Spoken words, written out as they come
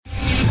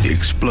The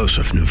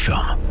explosive new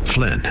film,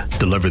 Flynn,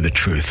 deliver the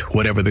truth,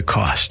 whatever the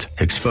cost,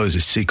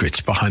 exposes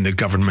secrets behind the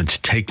government's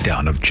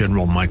takedown of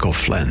General Michael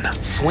Flynn.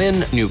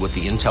 Flynn knew what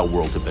the intel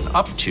world had been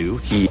up to.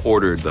 He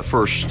ordered the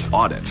first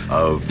audit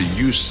of the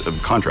use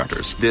of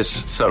contractors.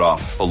 This set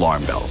off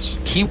alarm bells.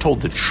 He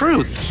told the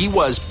truth. He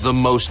was the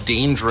most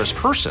dangerous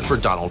person for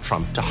Donald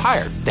Trump to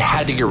hire. They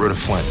had to get rid of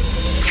Flynn.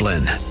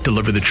 Flynn,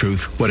 deliver the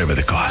truth, whatever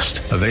the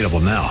cost. Available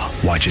now.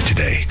 Watch it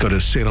today. Go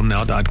to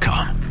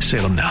salemnow.com.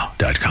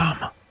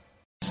 salemnow.com.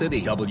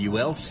 City,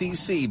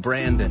 WLCC,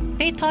 Brandon.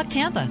 Faith Talk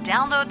Tampa.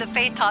 Download the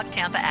Faith Talk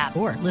Tampa app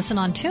or listen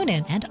on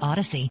TuneIn and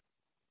Odyssey.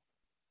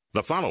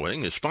 The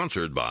following is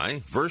sponsored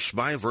by Verse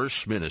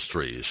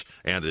Ministries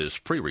and is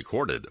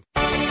pre-recorded.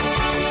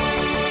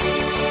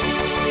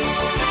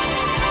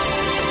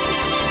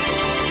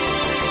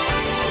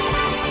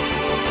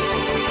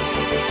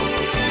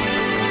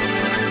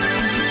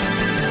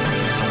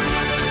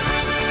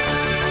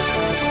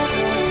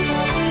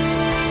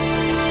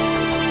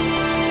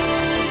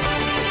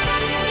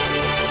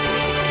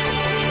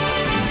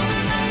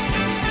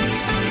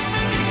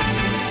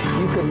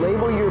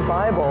 Label your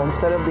Bible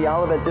instead of the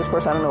Olivet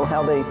Discourse. I don't know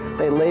how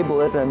they label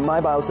it, and my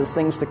Bible says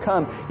things to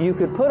come. You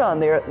could put on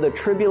there the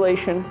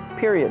tribulation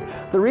period.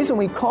 The reason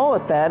we call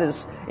it that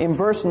is in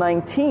verse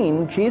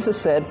 19, Jesus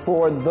said,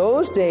 "For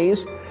those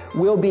days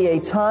will be a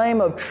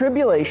time of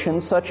tribulation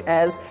such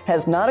as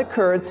has not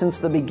occurred since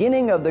the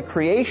beginning of the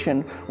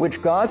creation,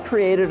 which God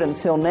created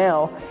until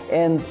now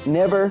and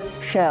never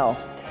shall."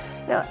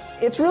 Now,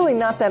 it's really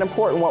not that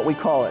important what we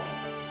call it.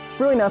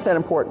 It's really not that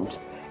important.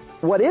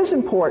 What is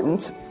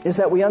important is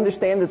that we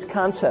understand its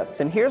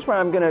concept. And here's where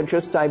I'm going to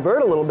just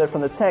divert a little bit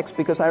from the text,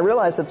 because I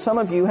realize that some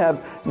of you have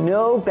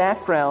no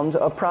background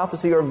of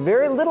prophecy or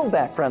very little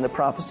background of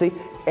prophecy,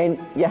 and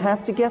you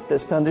have to get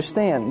this to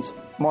understand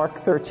Mark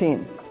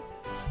 13.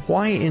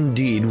 Why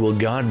indeed will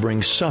God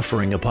bring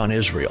suffering upon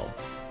Israel?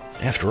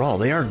 After all,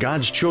 they are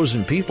God's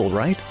chosen people,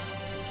 right?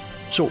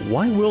 So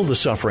why will the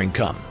suffering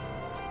come?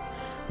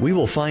 We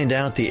will find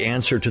out the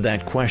answer to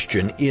that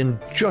question in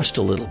just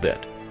a little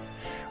bit.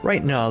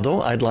 Right now,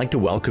 though, I'd like to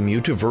welcome you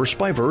to Verse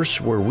by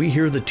Verse, where we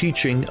hear the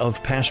teaching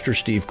of Pastor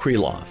Steve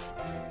Kreloff.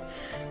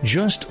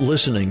 Just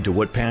listening to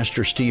what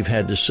Pastor Steve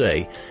had to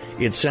say,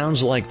 it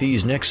sounds like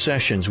these next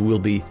sessions will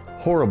be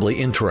horribly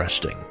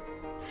interesting.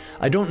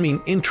 I don't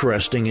mean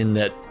interesting in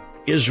that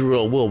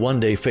Israel will one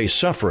day face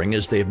suffering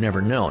as they have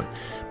never known,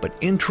 but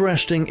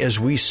interesting as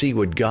we see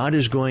what God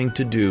is going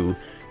to do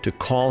to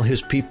call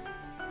His people.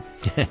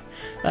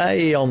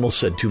 I almost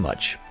said too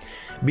much.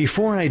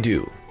 Before I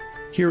do,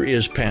 here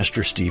is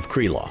Pastor Steve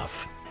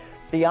Kreloff.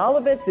 The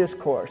Olivet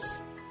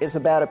Discourse is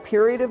about a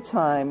period of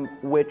time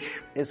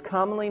which is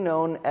commonly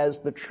known as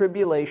the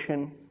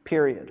tribulation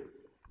period.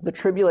 The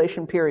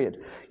tribulation period.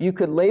 You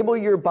could label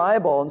your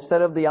Bible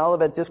instead of the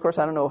Olivet Discourse.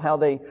 I don't know how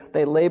they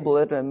label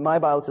it, and my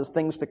Bible says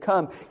things to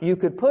come. You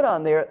could put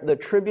on there the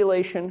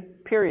tribulation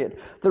period.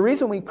 The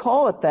reason we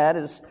call it that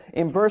is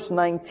in verse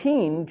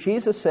 19,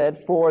 Jesus said,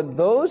 "For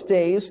those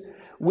days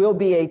will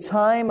be a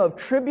time of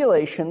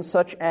tribulation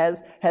such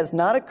as has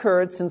not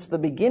occurred since the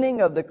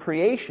beginning of the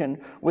creation,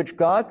 which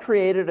God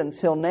created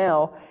until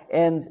now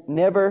and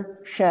never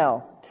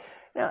shall."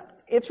 Now,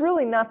 it's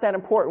really not that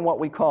important what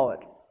we call it.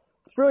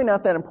 It's really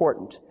not that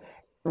important.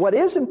 What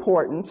is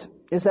important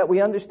is that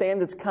we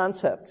understand its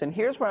concept. And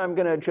here's where I'm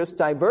going to just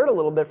divert a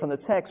little bit from the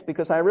text,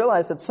 because I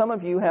realize that some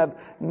of you have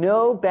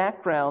no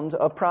background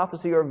of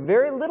prophecy or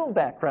very little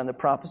background of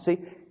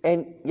prophecy,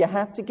 and you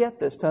have to get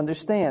this to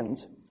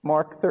understand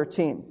Mark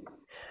 13.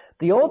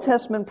 The Old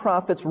Testament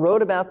prophets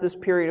wrote about this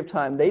period of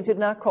time. They did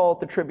not call it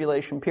the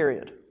tribulation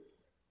period.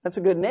 That's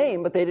a good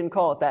name, but they didn't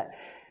call it that.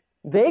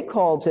 They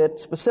called it,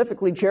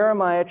 specifically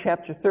Jeremiah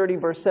chapter 30,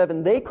 verse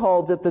 7, they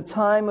called it the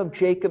time of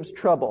Jacob's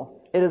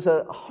trouble.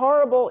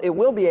 It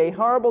will be a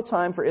horrible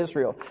time for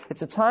Israel.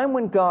 It's a time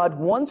when God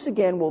once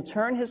again will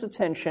turn His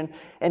attention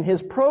and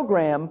His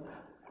program,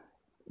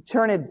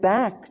 turn it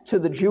back to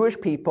the Jewish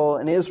people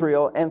in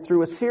Israel, and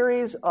through a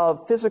series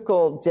of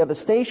physical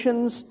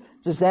devastations,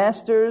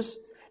 disasters,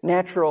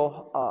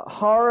 natural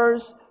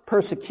horrors,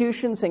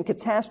 persecutions, and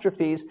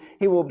catastrophes,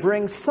 He will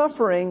bring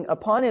suffering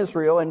upon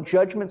Israel and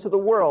judgment to the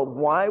world.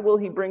 Why will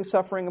He bring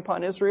suffering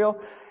upon Israel?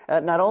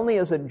 Not only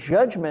as a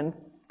judgment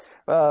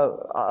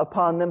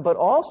upon them, but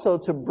also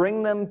to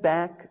bring them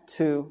back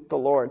to the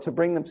Lord, to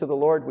bring them to the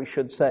Lord, we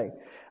should say.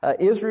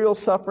 Israel's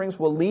sufferings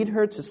will lead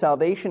her to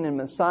salvation in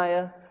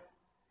Messiah.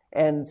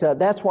 And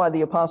that's why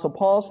the Apostle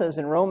Paul says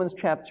in Romans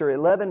chapter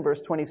 11, verse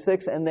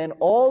 26, "And then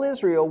all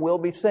Israel will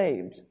be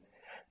saved."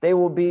 They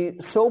will be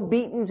so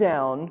beaten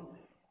down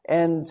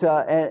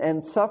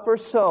and suffer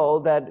so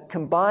that,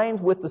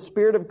 combined with the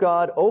Spirit of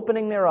God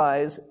opening their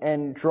eyes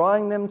and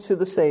drawing them to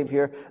the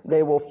Savior,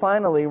 they will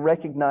finally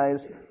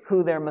recognize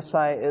who their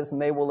Messiah is,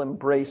 and they will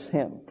embrace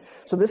Him.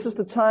 So this is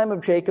the time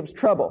of Jacob's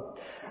trouble.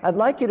 I'd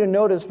like you to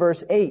notice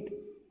verse 8.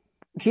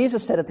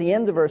 Jesus said at the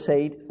end of verse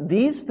 8,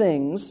 "These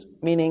things,"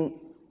 meaning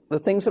the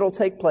things that will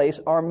take place,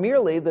 "are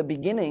merely the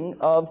beginning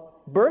of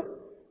birth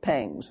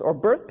pangs," or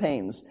birth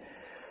pains.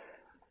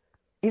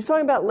 He's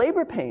talking about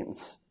labor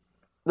pains.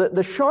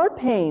 The sharp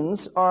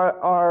pains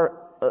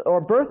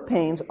or birth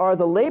pains are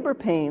the labor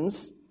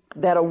pains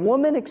that a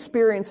woman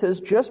experiences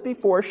just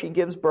before she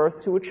gives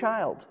birth to a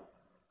child.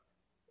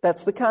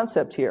 That's the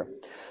concept here.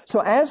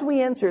 So as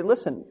we enter,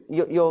 listen,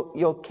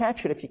 you'll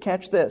catch it if you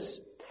catch this.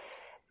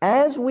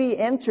 As we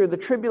enter the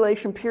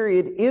tribulation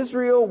period,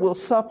 Israel will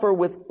suffer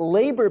with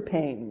labor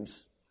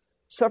pains,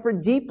 suffer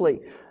deeply.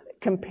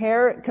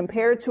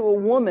 Compared to a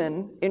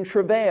woman in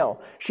travail.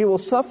 She will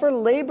suffer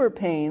labor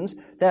pains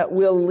that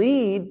will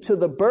lead to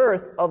the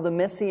birth of the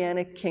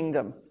Messianic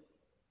kingdom.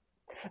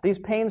 These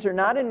pains are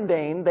not in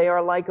vain. They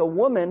are like a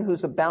woman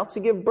who's about to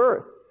give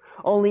birth.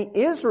 Only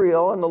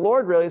Israel and the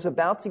Lord really is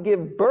about to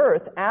give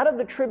birth out of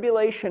the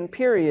tribulation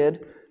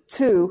period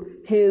to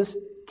His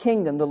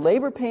kingdom. The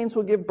labor pains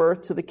will give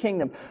birth to the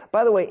kingdom.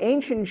 By the way,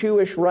 ancient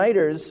Jewish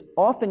writers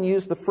often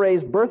use the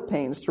phrase birth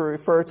pains to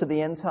refer to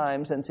the end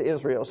times and to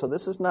Israel. So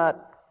this is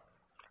not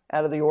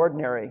out of the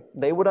ordinary.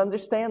 They would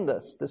understand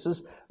this. This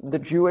is the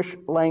Jewish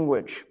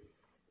language.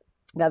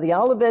 Now, the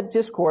Olivet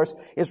Discourse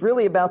is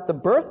really about the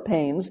birth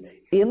pains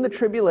in the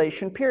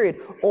tribulation period.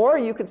 Or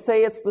you could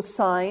say it's the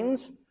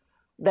signs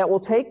that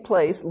will take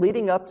place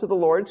leading up to the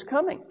Lord's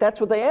coming.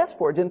 That's what they asked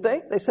for, didn't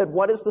they? They said,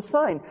 what is the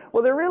sign?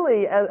 Well, there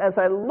really, as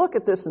I look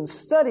at this and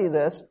study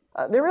this,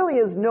 there really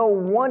is no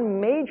one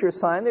major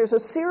sign. There's a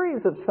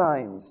series of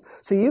signs.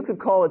 So you could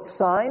call it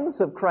signs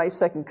of Christ's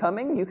second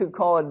coming. You could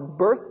call it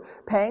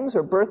birth pangs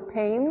or birth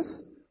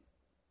pains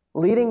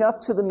leading up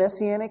to the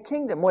Messianic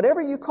kingdom.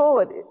 Whatever you call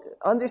it,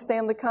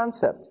 understand the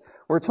concept.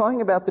 We're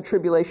talking about the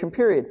tribulation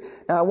period.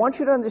 Now, I want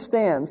you to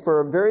understand, for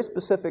a very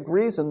specific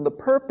reason, the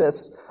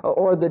purpose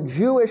or the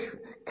Jewish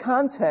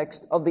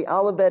context of the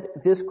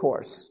Olivet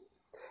Discourse.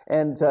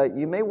 And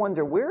you may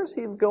wonder, where is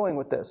he going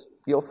with this?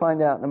 You'll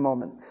find out in a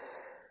moment.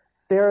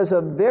 There is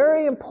a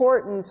very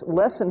important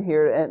lesson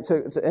here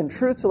and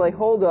truth to lay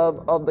hold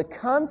of the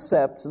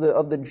concept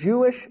of the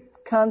Jewish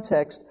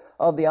context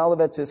of the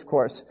Olivet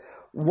Discourse.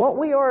 What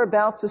we are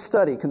about to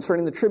study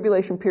concerning the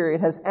tribulation period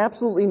has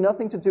absolutely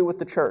nothing to do with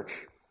the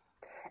church.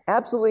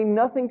 Absolutely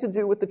nothing to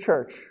do with the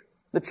church.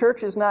 The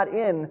church is not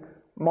in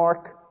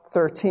Mark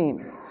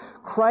 13.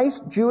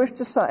 Christ's Jewish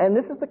disciples, and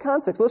this is the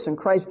context, listen,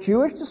 Christ's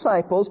Jewish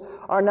disciples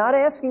are not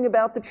asking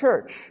about the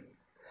church.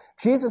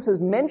 Jesus has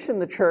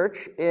mentioned the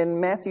church in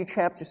Matthew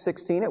chapter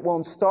 16. It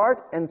won't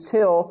start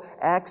until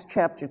Acts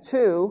chapter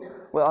 2,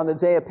 on the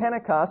day of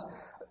Pentecost.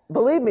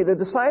 Believe me, the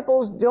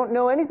disciples don't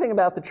know anything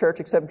about the church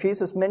except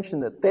Jesus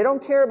mentioned it. They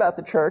don't care about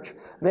the church.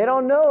 They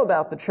don't know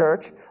about the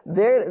church.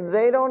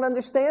 They don't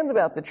understand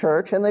about the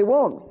church, and they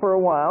won't for a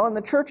while, and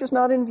the church is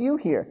not in view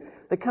here.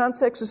 The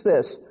context is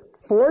this.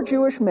 4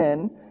 Jewish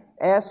men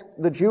asked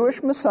the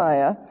Jewish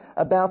Messiah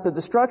about the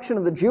destruction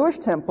of the Jewish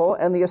temple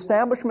and the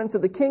establishment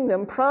of the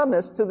kingdom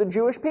promised to the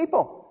Jewish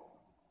people.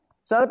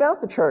 It's not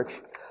about the church.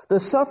 The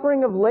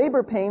suffering of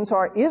labor pains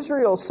are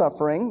Israel's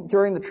suffering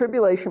during the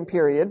tribulation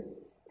period,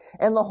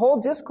 and the whole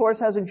discourse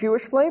has a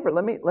Jewish flavor.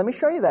 Let me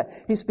show you that.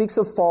 He speaks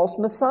of false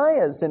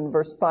messiahs in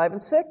verse 5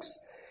 and 6.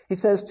 He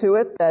says to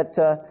it that,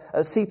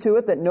 see to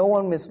it that no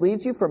one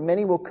misleads you, for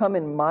many will come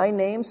in my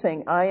name,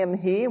 saying, I am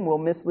he, and will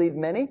mislead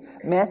many.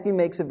 Matthew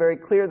makes it very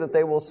clear that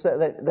they will say,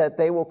 that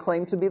they will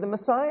claim to be the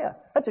Messiah.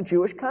 That's a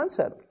Jewish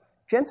concept.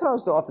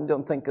 Gentiles often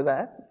don't think of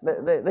that.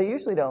 They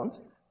usually don't.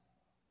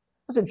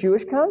 It's a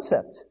Jewish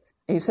concept.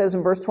 He says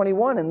in verse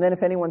 21, and then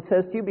if anyone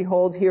says to you,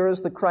 behold, here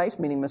is the Christ,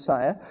 meaning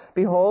Messiah.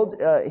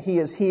 Behold, he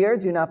is here.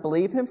 Do not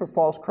believe him, for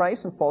false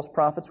Christs and false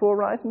prophets will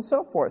arise, and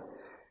so forth.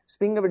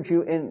 Speaking of a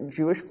Jew in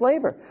Jewish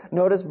flavor.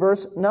 Notice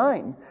verse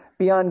 9.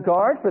 Be on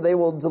guard, for they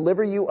will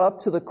deliver you up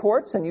to the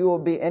courts, and you will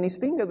be, and he's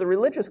speaking of the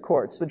religious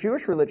courts, the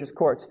Jewish religious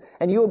courts,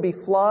 and you will be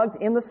flogged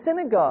in the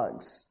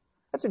synagogues.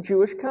 That's a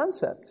Jewish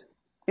concept.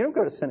 You don't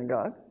go to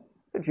synagogue.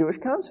 It's a Jewish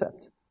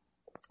concept.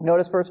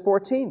 Notice verse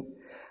 14.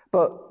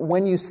 But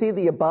when you see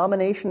the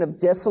abomination of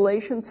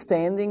desolation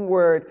standing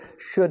where it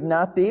should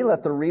not be,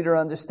 let the reader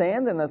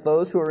understand, and that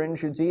those who are in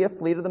Judea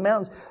flee to the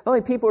mountains. The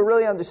only people who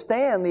really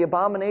understand the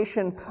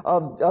abomination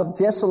of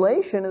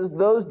desolation is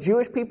those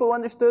Jewish people who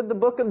understood the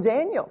book of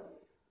Daniel.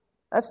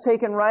 That's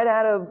taken right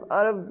out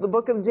of the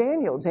book of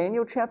Daniel,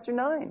 Daniel chapter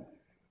 9.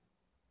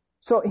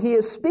 So he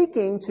is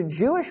speaking to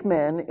Jewish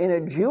men in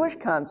a Jewish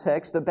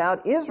context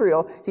about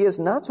Israel. He is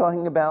not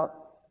talking about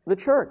the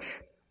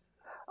church.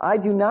 I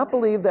do not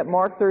believe that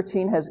Mark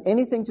 13 has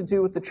anything to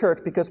do with the church,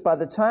 because by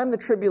the time the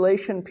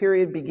tribulation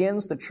period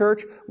begins, the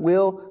church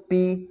will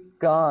be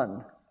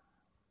gone.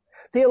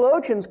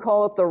 Theologians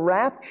call it the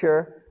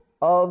rapture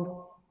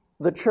of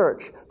the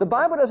church. The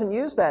Bible doesn't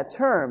use that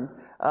term,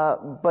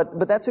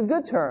 but that's a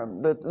good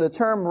term. The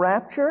term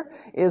rapture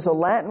is a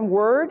Latin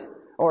word,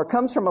 or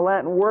comes from a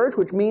Latin word,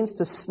 which means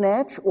to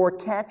snatch or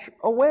catch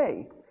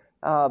away.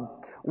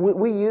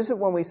 We use it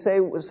when we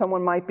say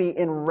someone might be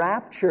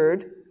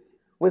enraptured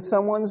with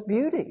someone's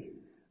beauty.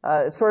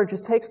 It sort of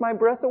just takes my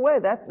breath away.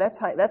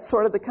 That's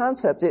sort of the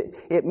concept.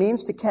 It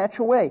means to catch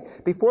away.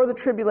 Before the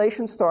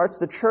tribulation starts,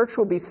 the church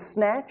will be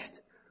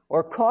snatched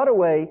or caught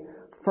away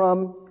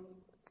from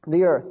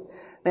the earth.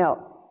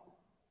 Now,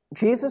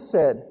 Jesus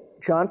said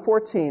John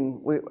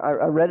 14,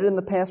 I read it in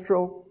the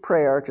pastoral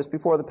prayer, just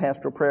before the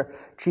pastoral prayer.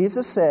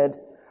 Jesus said,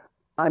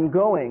 I'm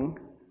going,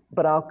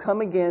 but I'll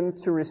come again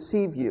to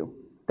receive you,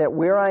 that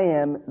where I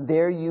am,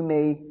 there you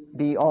may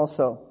be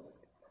also.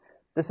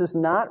 This is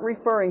not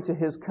referring to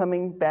his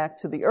coming back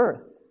to the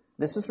earth.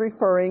 This is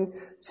referring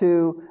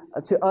to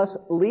us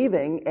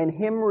leaving and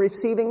him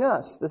receiving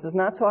us. This is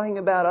not talking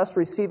about us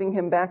receiving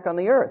him back on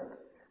the earth.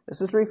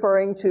 This is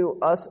referring to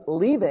us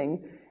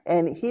leaving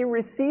and he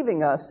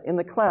receiving us in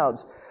the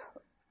clouds.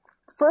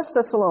 1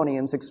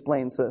 Thessalonians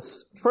explains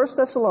this. 1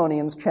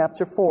 Thessalonians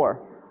chapter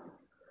 4.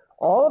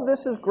 All of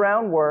this is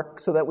groundwork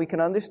so that we can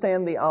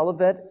understand the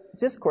Olivet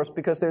Discourse,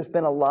 because there's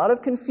been a lot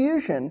of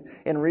confusion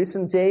in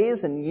recent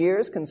days and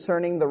years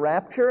concerning the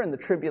rapture and the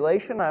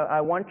tribulation. I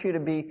want you to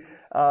be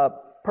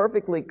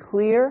perfectly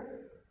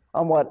clear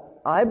on what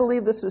I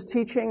believe this is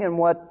teaching and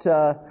what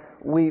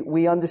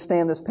we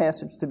understand this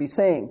passage to be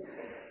saying.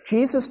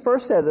 Jesus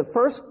first said, the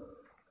first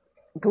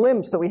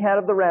glimpse that we had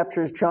of the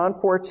rapture is John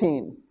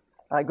 14.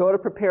 I go to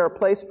prepare a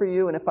place for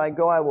you, and if I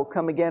go, I will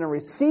come again and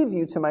receive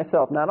you to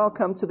myself. Not I'll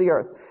come to the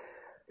earth.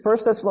 1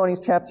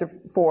 Thessalonians chapter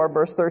 4,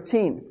 verse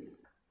 13.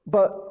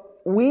 But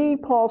we,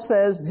 Paul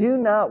says, do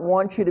not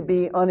want you to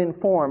be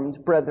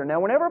uninformed, brethren.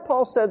 Now, whenever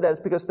Paul said that, it's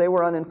because they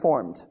were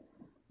uninformed.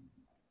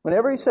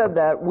 Whenever he said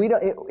that,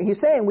 he's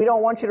saying we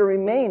don't want you to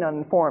remain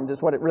uninformed,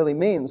 is what it really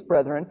means,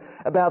 brethren,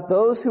 about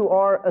those who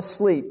are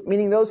asleep,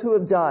 meaning those who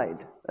have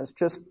died. That's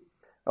just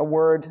a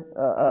word,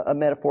 a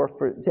metaphor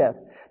for death.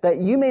 That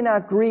you may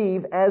not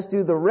grieve as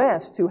do the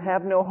rest who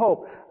have no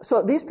hope.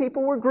 So these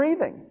people were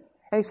grieving.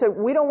 And he said,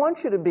 we don't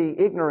want you to be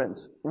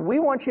ignorant. We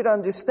want you to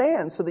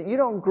understand so that you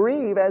don't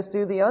grieve as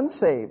do the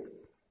unsaved.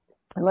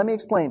 And let me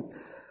explain.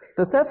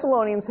 The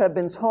Thessalonians have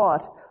been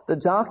taught the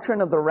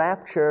doctrine of the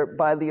rapture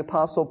by the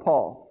Apostle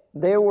Paul.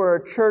 They were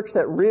a church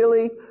that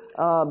really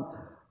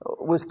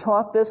was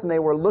taught this, and they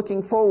were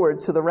looking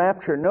forward to the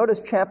rapture.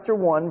 Notice chapter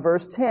 1,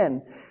 verse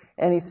 10.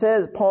 And he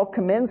says, Paul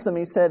commends them.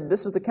 He said,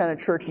 this is the kind of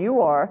church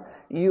you are.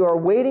 You are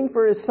waiting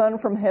for his Son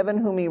from heaven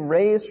whom he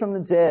raised from the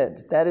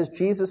dead. That is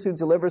Jesus who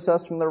delivers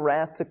us from the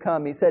wrath to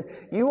come. He said,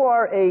 you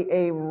are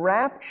a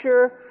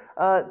rapture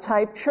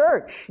type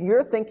church.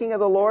 You're thinking of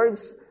the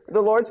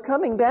Lord's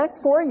coming back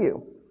for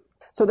you.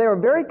 So they were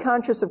very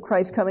conscious of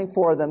Christ coming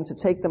for them to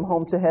take them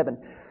home to heaven.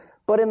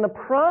 But in the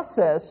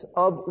process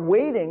of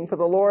waiting for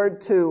the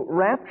Lord to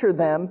rapture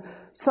them,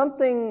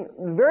 something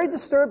very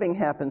disturbing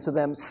happened to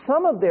them.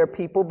 Some of their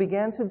people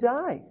began to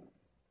die.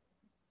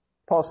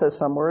 Paul says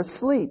some were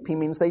asleep. He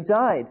means they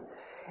died.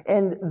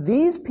 And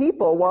these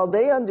people, while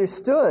they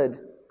understood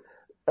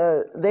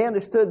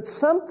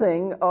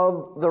something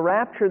of the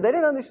rapture, they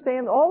didn't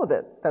understand all of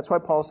it. That's why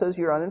Paul says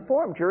you're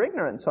uninformed, you're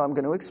ignorant. So I'm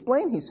going to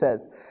explain, he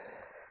says.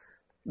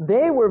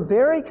 They were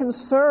very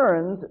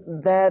concerned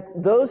that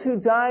those who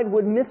died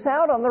would miss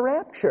out on the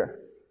rapture.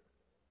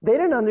 They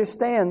didn't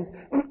understand,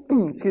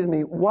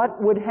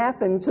 what would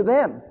happen to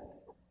them.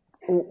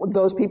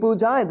 Those people who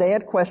died, they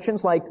had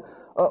questions like,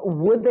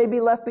 would they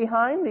be left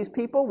behind, these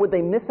people? Would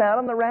they miss out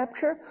on the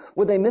rapture?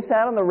 Would they miss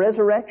out on the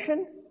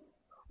resurrection?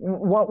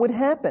 What would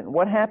happen?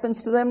 What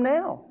happens to them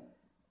now?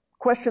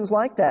 Questions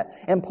like that.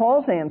 And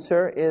Paul's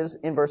answer is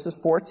in verses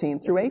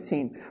 14 through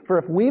 18. For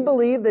if we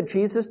believe that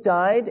Jesus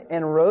died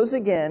and rose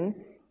again,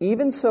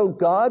 even so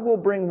God will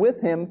bring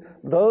with him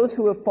those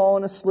who have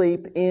fallen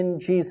asleep in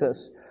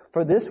Jesus.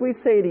 For this we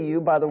say to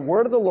you by the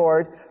word of the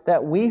Lord,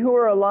 that we who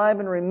are alive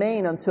and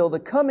remain until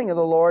the coming of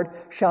the Lord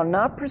shall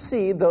not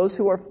precede those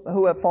who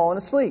have fallen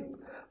asleep.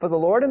 For the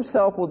Lord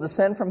himself will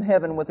descend from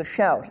heaven with a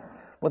shout,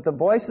 with the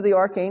voice of the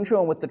archangel,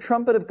 and with the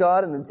trumpet of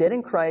God, and the dead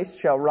in Christ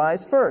shall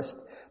rise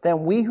first.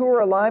 Then we who are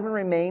alive and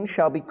remain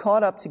shall be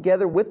caught up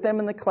together with them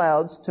in the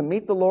clouds to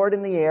meet the Lord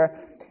in the air,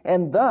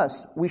 and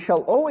thus we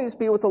shall always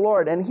be with the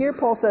Lord. And here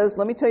Paul says,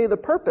 let me tell you the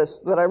purpose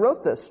that I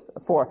wrote this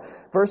for.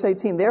 Verse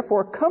 18,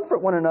 therefore comfort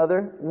one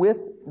another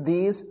with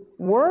these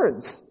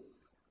words.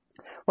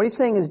 What he's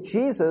saying is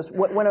Jesus,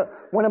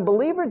 when a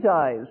believer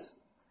dies,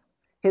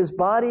 his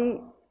body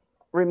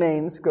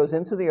remains, goes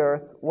into the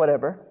earth,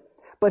 whatever,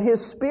 but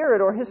his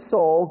spirit or his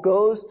soul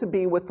goes to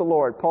be with the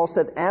Lord. Paul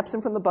said,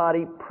 absent from the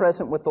body,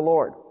 present with the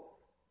Lord.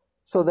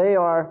 So they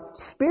are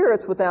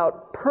spirits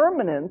without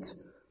permanent,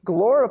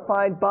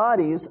 glorified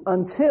bodies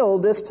until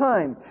this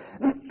time.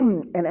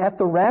 And at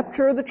the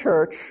rapture of the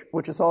church,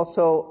 which is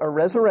also a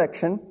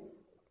resurrection,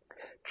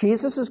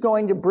 Jesus is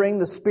going to bring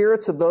the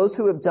spirits of those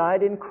who have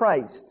died in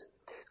Christ.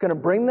 He's going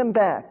to bring them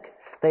back.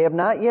 They have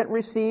not yet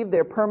received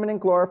their permanent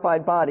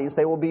glorified bodies.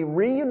 They will be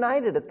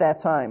reunited at that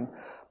time.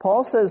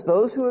 Paul says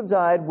those who have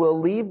died will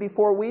leave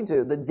before we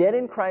do. The dead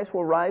in Christ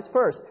will rise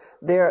first.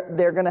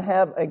 They're going to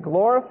have a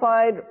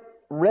glorified,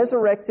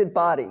 resurrected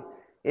body.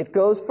 It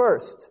goes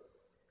first.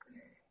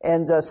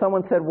 And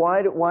someone said,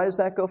 why does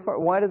that go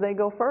first? Why do they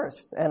go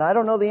first? And I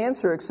don't know the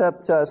answer,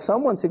 except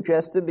someone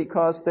suggested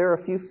because they're a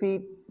few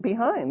feet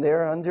behind.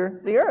 They're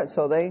under the earth,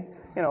 so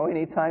we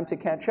need time to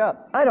catch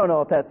up. I don't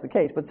know if that's the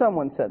case, but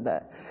someone said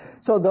that.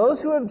 So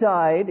those who have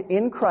died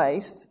in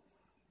Christ,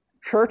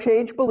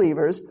 church-age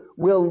believers,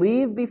 will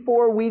leave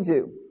before we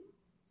do,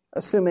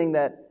 assuming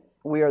that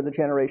we are the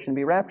generation to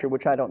be raptured,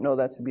 which I don't know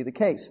that to be the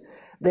case.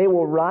 They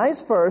will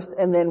rise first,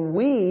 and then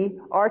we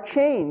are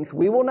changed.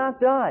 We will not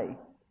die.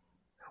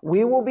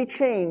 We will be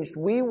changed.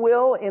 We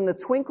will, in the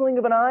twinkling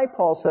of an eye,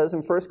 Paul says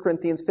in 1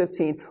 Corinthians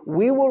 15,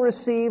 we will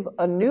receive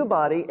a new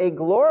body, a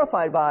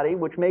glorified body,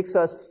 which makes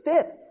us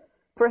fit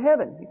for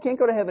heaven. You can't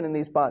go to heaven in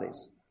these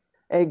bodies.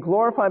 A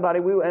glorified body,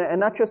 and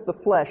not just the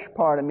flesh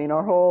part. I mean,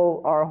 our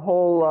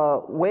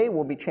whole way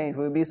will be changed.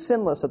 We will be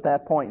sinless at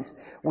that point.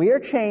 We are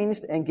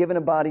changed and given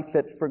a body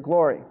fit for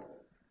glory.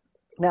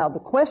 Now, the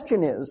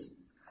question is,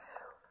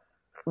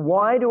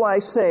 why do I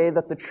say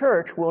that the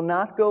church will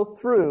not go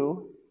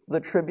through the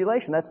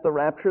tribulation? That's the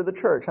rapture of the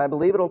church. I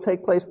believe it'll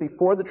take place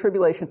before the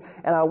tribulation,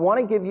 and I want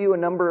to give you a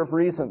number of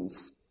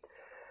reasons.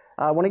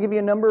 I want to give you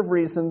a number of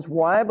reasons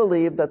why I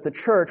believe that the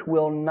church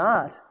will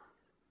not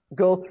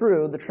go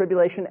through the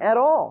tribulation at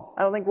all.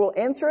 I don't think we'll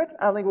enter it.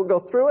 I don't think we'll go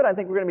through it. I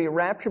think we're going to be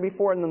raptured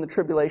before, and then the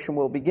tribulation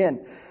will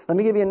begin. Let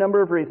me give you a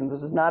number of reasons.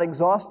 This is not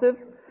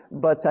exhaustive,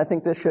 but I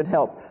think this should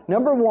help.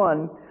 Number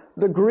one,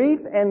 the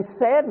grief and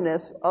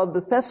sadness of the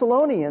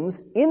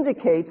Thessalonians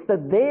indicates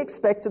that they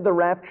expected the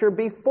rapture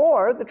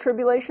before the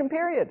tribulation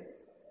period.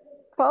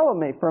 Follow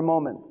me for a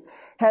moment.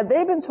 Had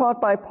they been taught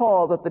by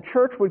Paul that the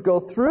church would go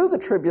through the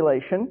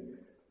tribulation,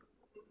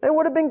 they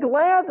would have been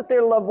glad that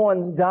their loved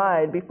ones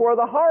died before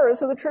the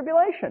horrors of the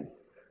tribulation.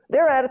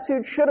 Their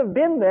attitude should have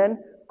been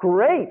then,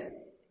 great.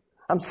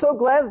 I'm so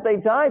glad that they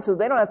died so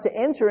they don't have to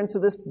enter into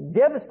this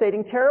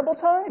devastating, terrible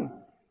time.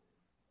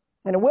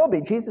 And it will be.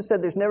 Jesus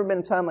said there's never been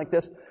a time like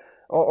this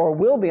or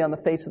will be on the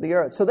face of the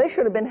earth. So they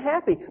should have been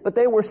happy, but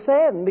they were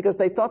saddened because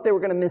they thought they were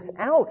going to miss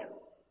out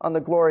on the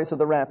glories of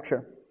the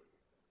rapture.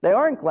 They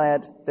aren't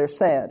glad, they're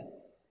sad.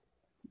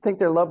 Think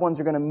their loved ones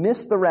are going to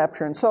miss the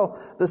rapture. And so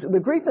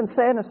the grief and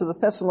sadness of the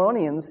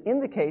Thessalonians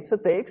indicates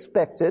that they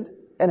expected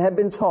and had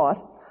been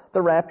taught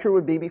the rapture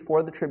would be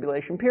before the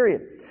tribulation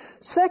period.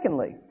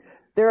 Secondly,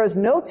 there is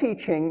no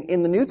teaching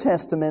in the New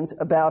Testament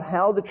about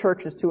how the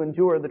church is to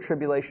endure the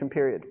tribulation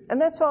period.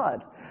 And that's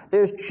odd.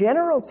 There's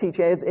general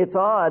teaching. It's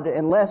odd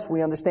unless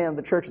we understand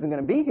the church isn't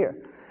going to be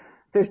here.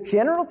 There's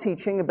general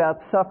teaching about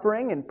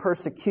suffering and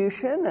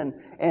persecution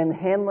and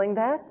handling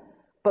that.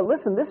 But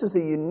listen, this is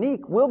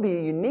will be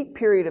a unique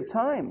period of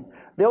time.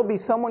 There'll be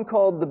someone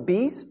called the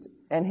beast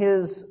and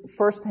his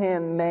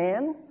first-hand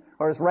man,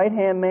 or his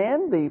right-hand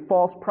man, the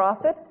false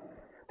prophet.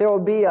 There will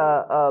be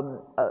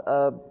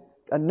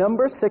a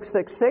number,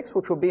 666,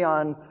 which will be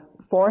on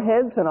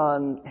foreheads and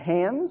on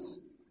hands.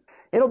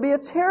 It'll be a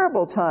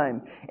terrible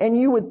time. And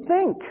you would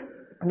think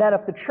that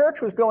if the church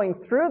was going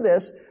through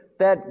this,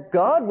 that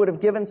God would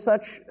have given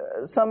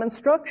some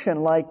instruction,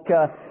 like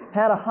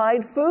how to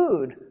hide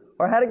food,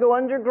 or how to go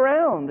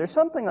underground, or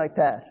something like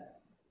that.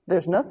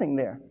 There's nothing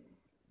there.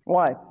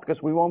 Why?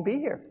 Because we won't be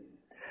here.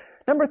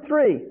 Number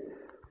three,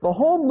 the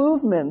whole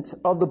movement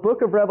of the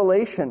book of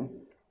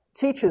Revelation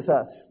teaches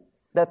us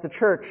that the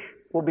church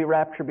will be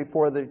raptured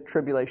before the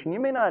tribulation. You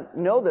may not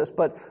know this,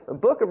 but the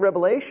book of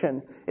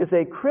Revelation is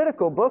a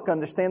critical book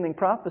understanding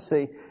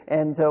prophecy.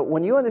 And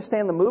when you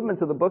understand the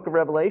movements of the book of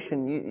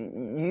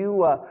Revelation,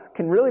 you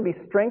can really be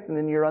strengthened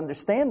in your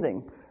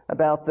understanding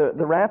about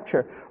the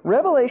rapture.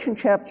 Revelation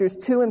chapters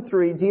 2 and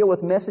 3 deal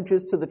with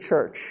messages to the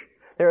church.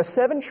 There are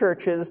 7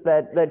 churches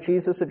that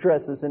Jesus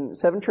addresses, and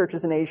 7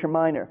 churches in Asia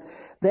Minor.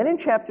 Then in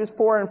chapters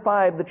 4 and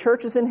 5, the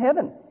church is in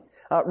heaven,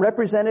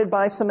 represented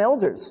by some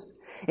elders.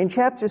 In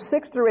chapters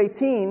 6 through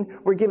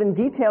 18, we're given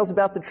details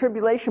about the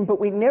tribulation, but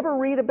we never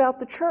read about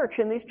the church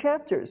in these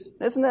chapters.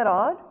 Isn't that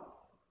odd?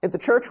 If the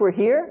church were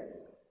here,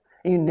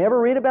 and you never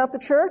read about the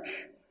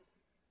church?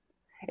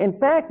 In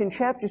fact, in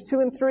chapters 2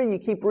 and 3, you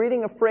keep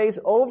reading a phrase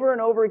over and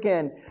over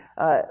again.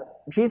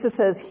 Jesus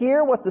says,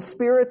 hear what the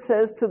Spirit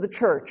says to the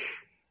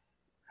church.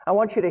 I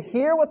want you to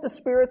hear what the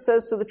Spirit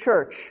says to the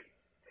church.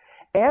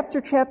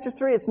 After chapter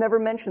 3, it's never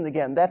mentioned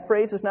again. That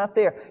phrase is not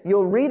there.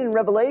 You'll read in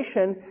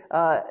Revelation,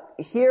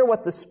 hear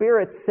what the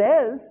Spirit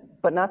says,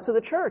 but not to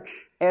the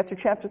church. After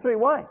chapter 3.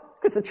 Why?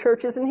 Because the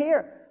church isn't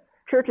here.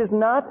 Church is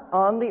not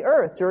on the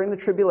earth during the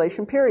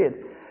tribulation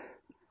period.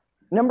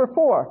 Number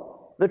 4.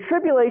 The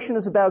tribulation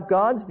is about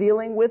God's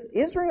dealing with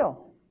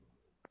Israel.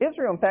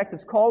 Israel, in fact,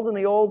 it's called in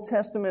the Old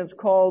Testament, it's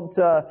called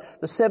the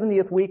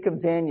 70th week of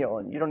Daniel.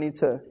 And you don't need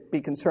to be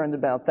concerned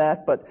about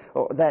that,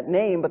 or that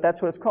name, but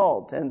that's what it's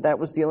called. And that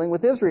was dealing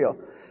with Israel.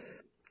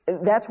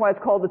 That's why it's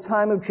called the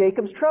time of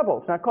Jacob's trouble.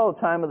 It's not called the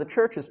time of the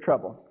church's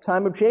trouble.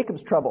 Time of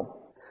Jacob's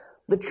trouble.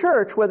 The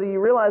church, whether you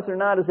realize it or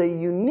not, is a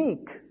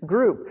unique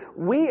group.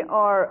 We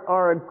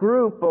are a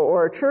group,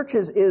 or a church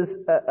is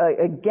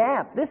a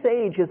gap. This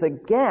age is a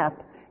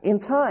gap in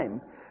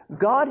time.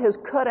 God has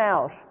cut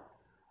out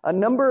a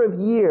number of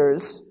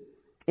years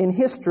in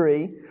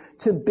history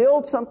to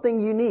build something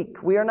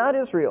unique. We are not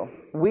Israel.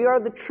 We are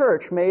the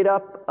church made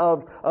up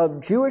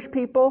of Jewish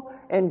people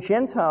and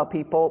Gentile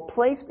people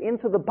placed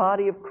into the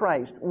body of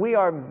Christ. We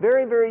are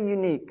very, very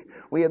unique.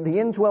 We have the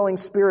indwelling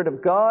Spirit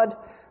of God.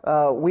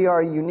 We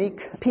are a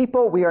unique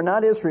people. We are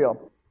not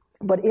Israel.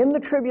 But in the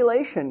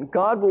tribulation,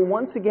 God will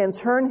once again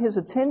turn His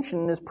attention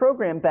and His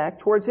program back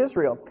towards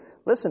Israel.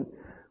 Listen,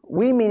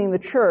 We, meaning the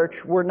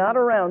church, were not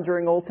around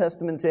during Old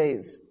Testament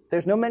days.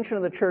 There's no mention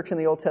of the church in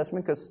the Old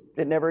Testament because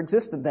it never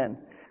existed then.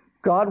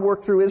 God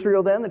worked through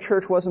Israel then, the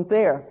church wasn't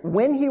there.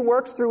 When he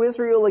works through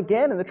Israel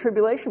again in the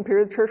tribulation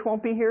period, the church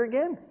won't be here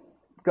again.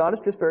 God is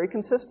just very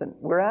consistent.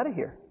 We're out of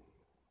here.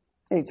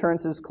 And he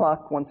turns his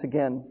clock once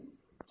again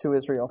to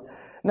Israel.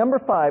 Number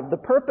 5, the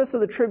purpose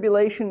of the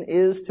tribulation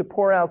is to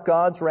pour out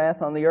God's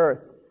wrath on the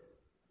earth.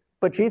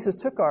 But Jesus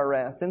took our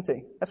wrath, didn't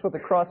he? That's what the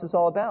cross is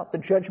all about, the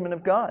judgment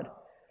of God.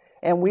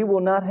 And we will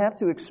not have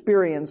to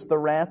experience the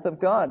wrath of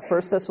God.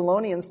 1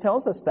 Thessalonians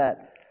tells us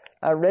that.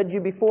 I read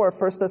you before,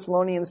 1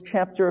 Thessalonians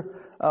chapter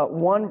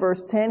 1,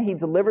 verse 10, he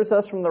delivers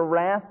us from the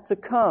wrath to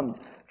come.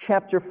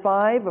 Chapter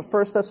 5 of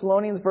 1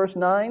 Thessalonians, verse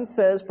 9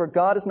 says, "For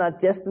God has not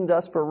destined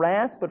us for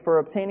wrath, but for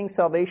obtaining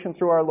salvation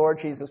through our Lord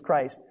Jesus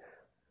Christ."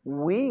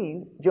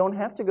 We don't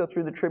have to go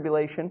through the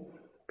tribulation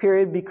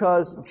period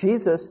because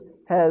Jesus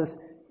has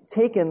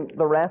taken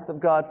the wrath of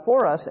God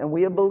for us, and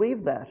we have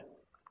believed that.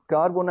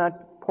 God will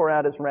not pour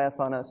out his wrath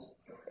on us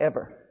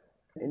ever.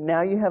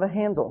 Now you have a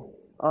handle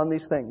on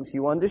these things.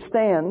 You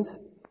understand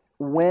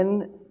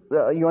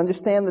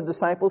the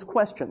disciples'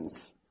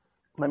 questions.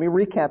 Let me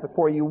recap it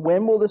for you.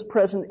 When will this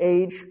present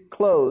age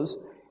close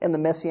and the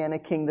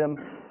Messianic kingdom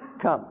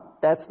come?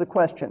 That's the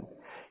question.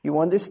 You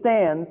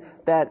understand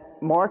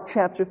that Mark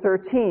chapter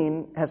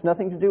 13 has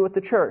nothing to do with the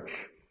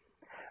church.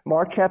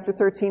 Mark chapter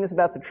 13 is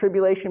about the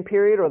tribulation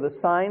period or the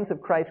signs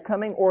of Christ's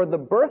coming or the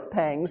birth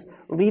pangs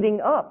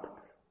leading up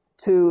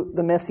to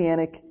the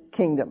Messianic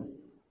kingdom.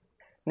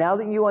 Now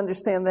that you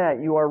understand that,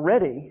 you are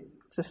ready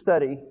to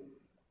study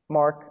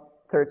Mark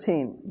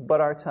 13. But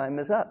our time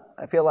is up.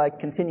 I feel like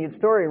continued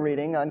story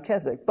reading on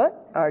Keswick,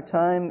 but our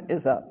time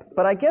is up.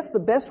 But I guess the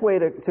best way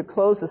to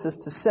close this is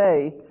to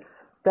say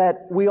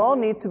that we all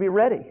need to be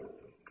ready.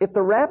 If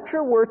the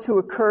rapture were to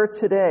occur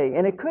today,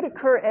 and it could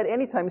occur at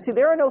any time, you see,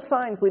 there are no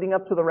signs leading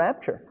up to the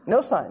rapture. No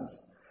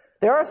signs.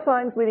 There are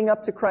signs leading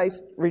up to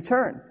Christ's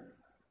return.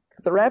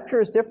 But the rapture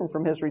is different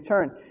from his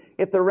return.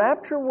 If the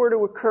rapture were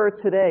to occur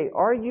today,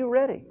 are you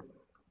ready?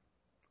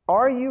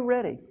 Are you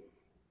ready?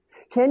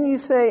 Can you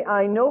say,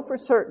 I know for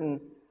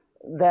certain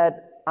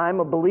that I'm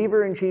a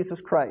believer in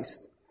Jesus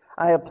Christ.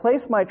 I have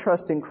placed my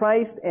trust in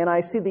Christ, and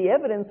I see the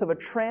evidence of a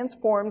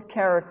transformed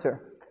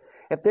character.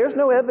 If there's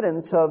no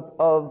evidence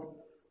of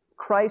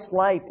Christ's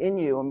life in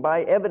you, and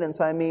by evidence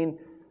I mean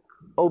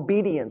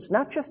obedience,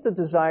 not just a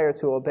desire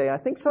to obey. I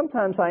think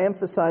sometimes I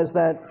emphasize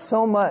that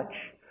so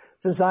much.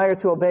 Desire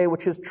to obey,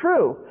 which is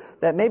true,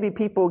 that maybe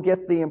people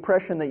get the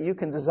impression that you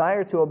can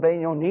desire to obey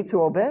and you don't need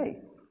to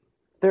obey.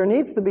 There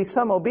needs to be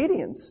some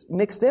obedience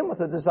mixed in with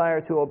a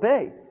desire to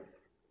obey.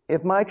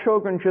 If my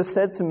children just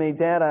said to me,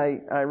 Dad,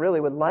 I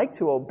really would like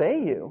to obey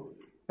you,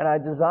 and I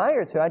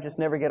desire to, I just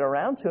never get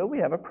around to it, we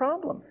have a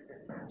problem.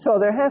 So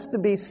there has to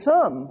be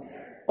some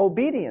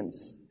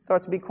obedience. There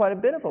ought to be quite a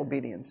bit of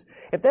obedience.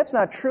 If that's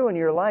not true in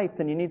your life,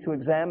 then you need to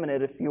examine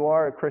it if you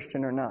are a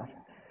Christian or not.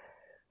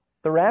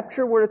 The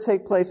rapture were to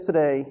take place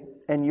today,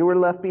 and you were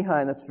left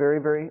behind, that's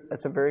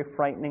a very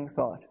frightening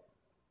thought.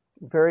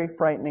 Very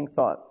frightening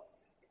thought.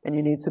 And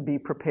you need to be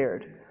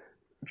prepared.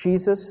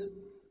 Jesus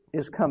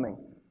is coming.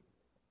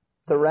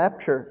 The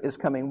rapture is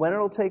coming. When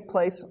it'll take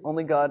place,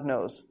 only God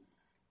knows.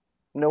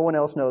 No one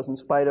else knows, in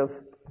spite of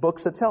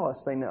books that tell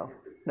us they know.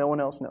 No one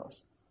else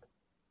knows.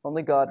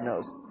 Only God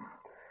knows.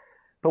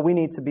 But we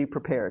need to be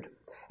prepared.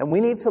 And we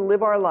need to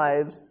live our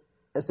lives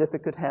as if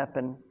it could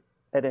happen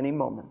at any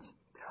moment.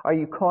 Are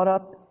you caught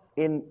up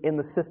in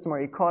the system? Are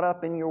you caught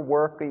up in your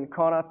work? Are you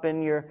caught up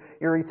in your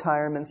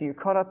retirements? Are you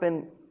caught up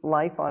in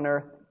life on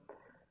earth?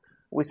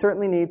 We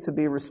certainly need to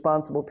be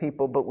responsible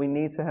people, but we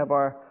need to have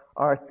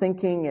our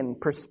thinking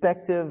and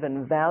perspective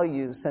and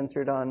values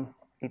centered on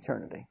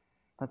eternity.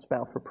 Let's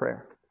bow for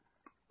prayer.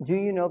 Do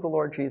you know the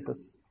Lord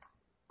Jesus?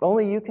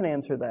 Only you can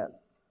answer that.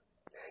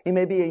 You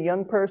may be a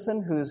young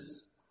person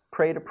who's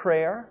prayed a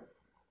prayer,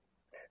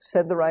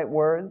 said the right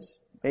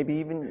words. Maybe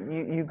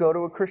even you go to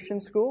a Christian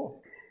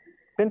school.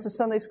 Been to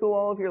Sunday school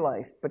all of your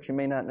life, but you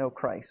may not know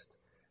Christ.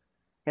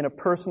 In a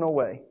personal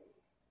way,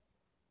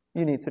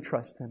 you need to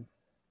trust Him.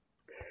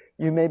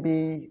 You may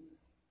be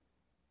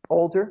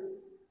older,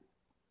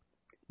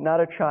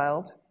 not a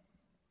child,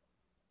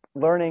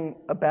 learning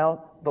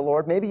about the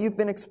Lord. Maybe you've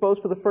been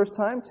exposed for the first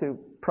time to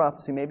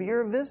prophecy. Maybe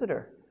you're a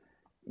visitor.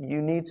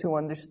 You need to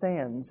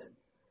understand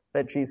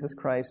that Jesus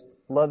Christ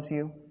loves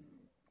you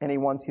and He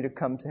wants you to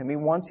come to Him. He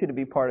wants you to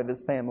be part of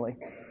His family.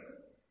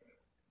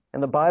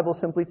 And the Bible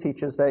simply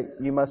teaches that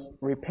you must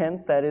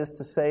repent, that is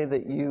to say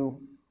that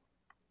you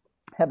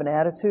have an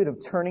attitude of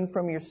turning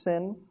from your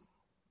sin,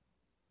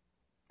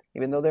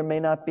 even though there may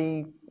not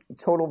be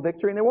total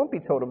victory, and there won't be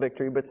total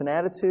victory, but it's an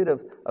attitude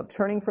of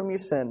turning from your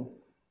sin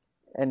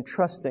and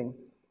trusting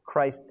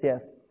Christ's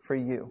death for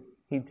you.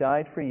 He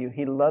died for you,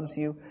 He loves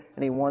you,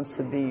 and He wants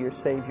to be your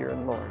Savior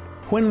and Lord.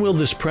 When will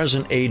this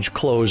present age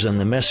close and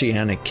the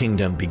Messianic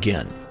kingdom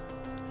begin?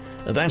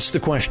 That's the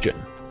question.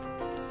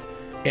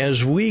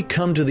 As we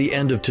come to the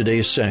end of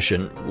today's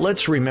session,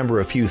 let's remember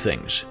a few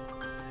things.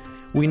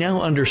 We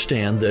now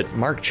understand that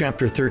Mark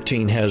chapter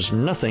 13 has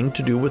nothing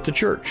to do with the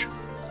church.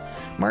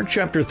 Mark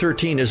chapter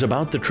 13 is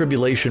about the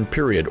tribulation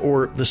period,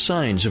 or the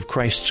signs of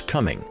Christ's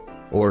coming,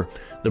 or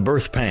the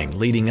birth pang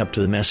leading up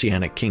to the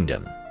Messianic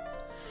kingdom.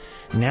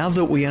 Now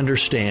that we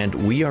understand,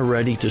 we are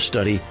ready to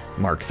study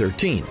Mark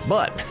 13.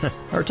 But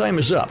our time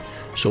is up,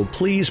 so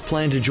please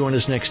plan to join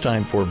us next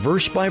time for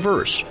Verse by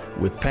Verse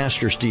with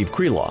Pastor Steve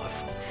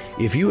Kreloff.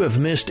 If you have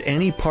missed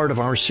any part of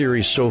our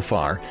series so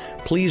far,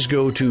 please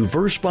go to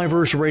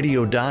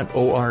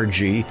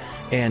versebyverseradio.org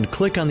and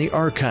click on the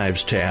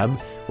Archives tab,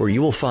 where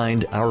you will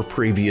find our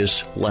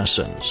previous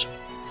lessons.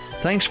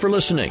 Thanks for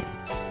listening.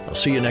 I'll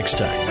see you next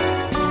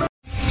time.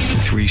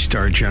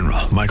 3-star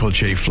General Michael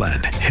J.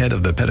 Flynn, head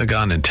of the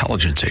Pentagon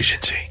Intelligence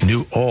Agency,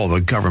 knew all the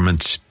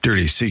government's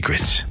dirty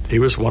secrets. He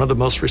was one of the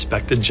most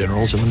respected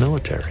generals in the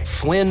military.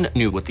 Flynn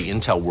knew what the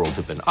intel world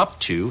had been up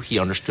to. He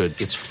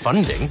understood its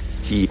funding.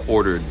 He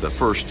ordered the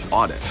first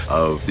audit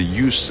of the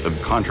use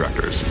of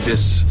contractors.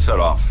 This set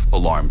off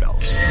alarm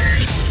bells.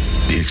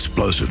 The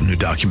explosive new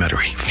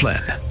documentary,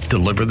 Flynn,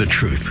 Deliver the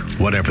Truth,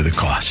 Whatever the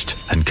Cost,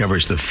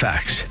 uncovers the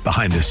facts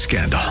behind this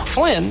scandal.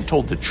 Flynn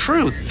told the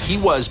truth. He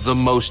was the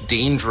most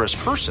dangerous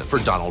person for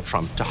Donald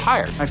Trump to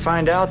hire. I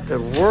find out the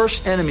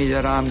worst enemy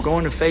that I'm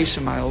going to face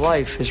in my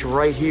life is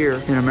right here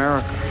in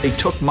America. They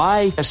took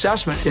my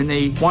assessment and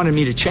they wanted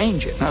me to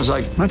change it. And I was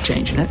like, I'm not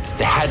changing it.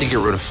 They had to get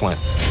rid of Flynn.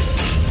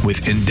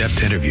 With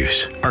in-depth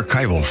interviews,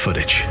 archival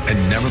footage,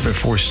 and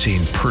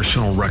never-before-seen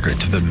personal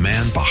records of the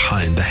man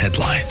behind the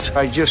headlines.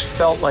 I just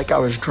felt like I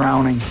was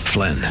drowning.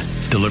 Flynn,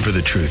 Deliver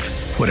the Truth,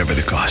 Whatever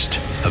the Cost.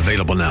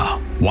 Available now.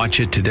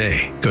 Watch it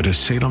today. Go to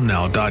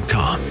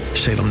salemnow.com.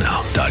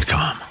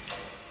 salemnow.com.